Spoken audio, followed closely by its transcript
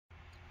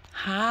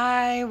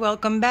Hi,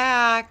 welcome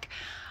back.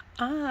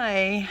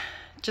 I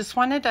just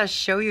wanted to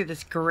show you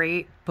this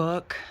great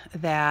book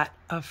that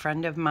a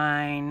friend of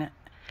mine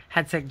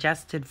had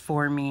suggested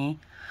for me.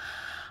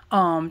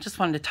 Just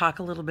wanted to talk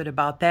a little bit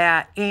about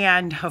that.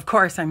 And of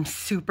course, I'm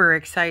super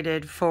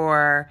excited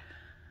for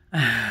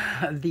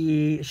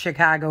the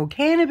Chicago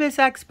Cannabis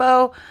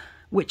Expo,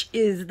 which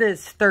is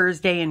this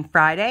Thursday and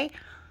Friday,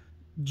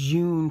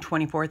 June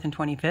 24th and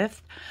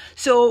 25th.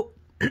 So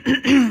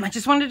I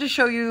just wanted to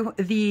show you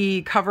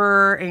the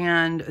cover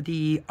and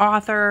the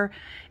author.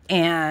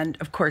 And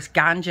of course,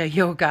 Ganja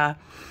yoga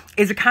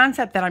is a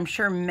concept that I'm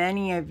sure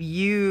many of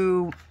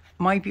you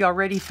might be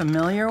already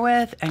familiar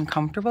with and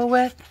comfortable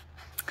with.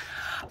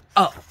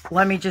 Oh,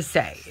 let me just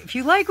say, if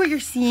you like what you're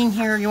seeing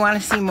here, you want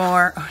to see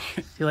more,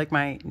 you like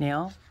my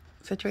nail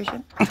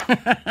situation?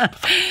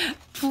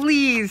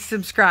 Please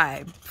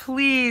subscribe,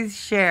 please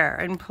share,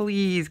 and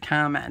please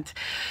comment.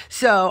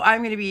 So I'm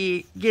going to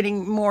be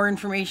getting more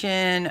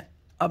information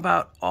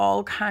about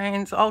all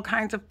kinds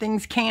of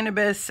things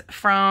cannabis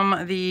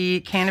from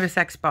the Cannabis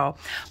Expo.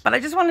 But I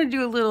just want to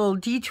do a little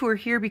detour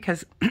here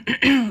because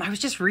I was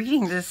just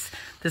reading this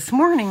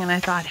morning and I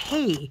thought,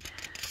 hey,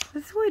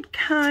 this would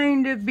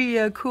kind of be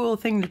a cool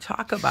thing to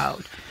talk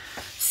about.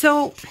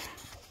 So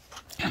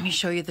let me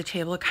show you the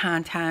table of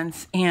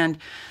contents. And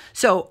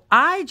so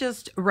I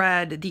just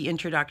read the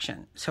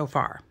introduction so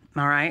far.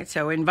 All right.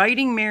 So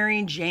inviting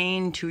Mary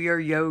Jane to your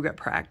yoga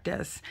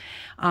practice.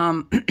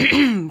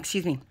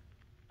 Excuse me.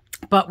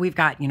 But we've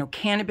got,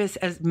 cannabis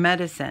as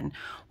medicine,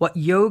 what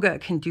yoga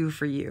can do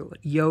for you,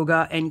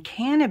 yoga and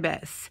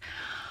cannabis,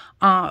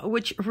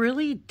 which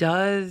really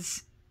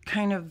does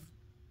kind of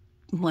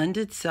lend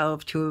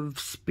itself to a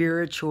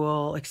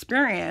spiritual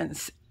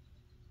experience.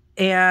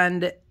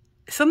 And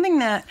something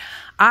that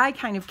I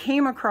kind of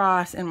came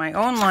across in my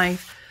own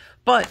life,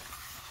 but,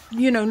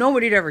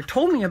 nobody had ever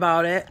told me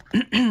about it.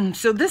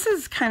 So this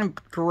is kind of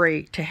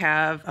great to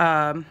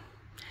have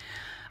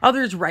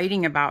others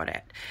writing about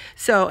it.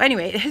 So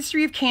anyway,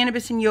 history of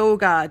cannabis and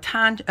yoga,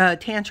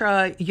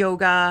 tantra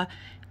yoga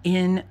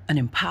in an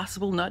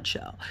impossible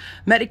nutshell,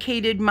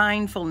 medicated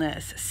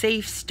mindfulness,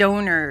 safe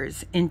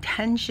stoners,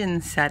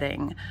 intention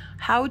setting,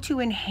 how to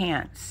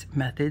enhance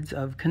methods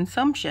of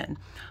consumption,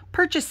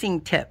 purchasing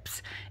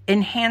tips,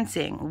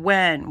 enhancing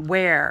when,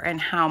 where,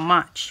 and how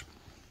much,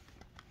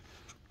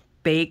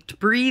 baked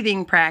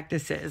breathing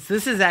practices.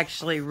 This is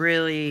actually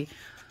really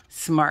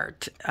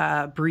smart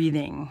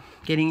breathing,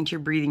 getting into your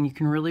breathing. You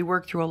can really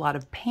work through a lot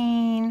of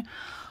pain,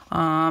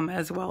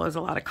 as well as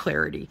a lot of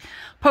clarity.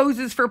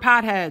 Poses for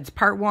potheads,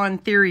 part 1,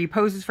 theory.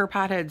 Poses for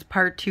potheads,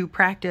 part 2,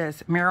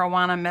 practice.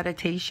 Marijuana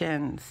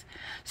meditations.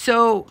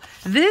 So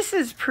this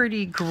is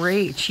pretty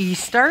great. She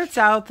starts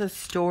out the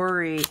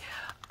story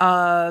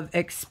of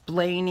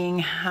explaining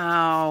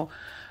how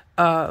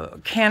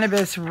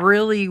cannabis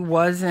really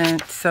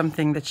wasn't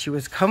something that she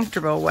was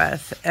comfortable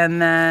with.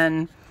 And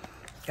then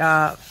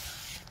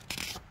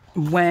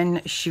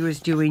when she was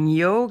doing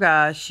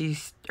yoga, she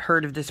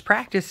heard of this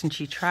practice and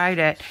she tried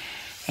it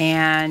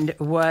and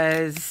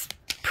was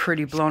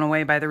pretty blown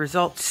away by the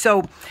results.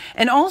 So,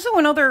 and also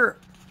in other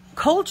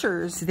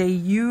cultures, they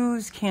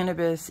use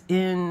cannabis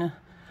in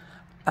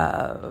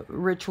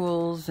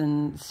rituals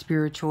and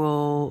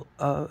spiritual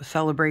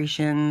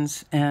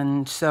celebrations.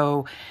 And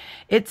so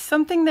it's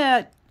something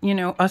that,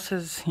 us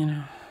as,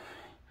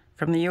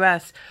 from the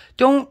US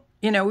don't,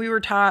 we were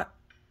taught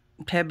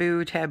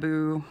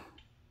taboo,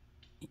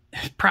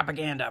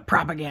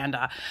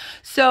 propaganda.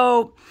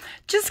 So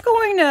just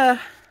going to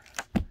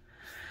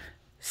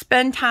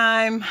spend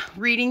time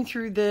reading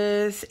through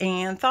this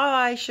and thought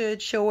I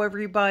should show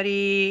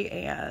everybody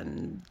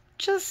and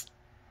just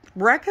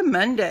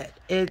recommend it.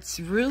 It's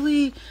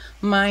really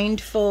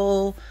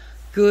mindful,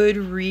 good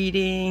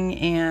reading,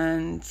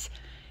 and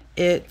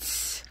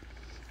it's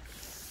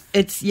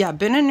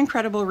been an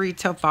incredible read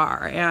so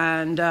far,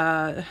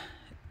 and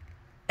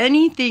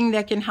anything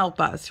that can help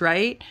us,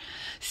 right?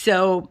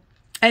 So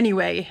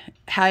anyway,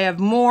 I have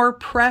more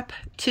prep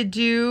to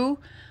do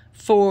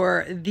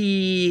for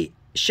the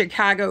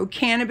Chicago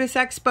Cannabis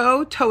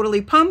Expo.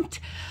 Totally pumped.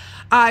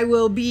 I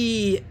will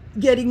be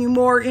getting you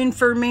more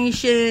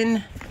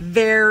information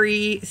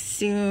very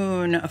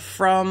soon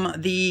from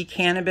the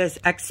Cannabis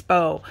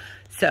Expo.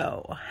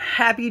 So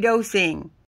happy dosing.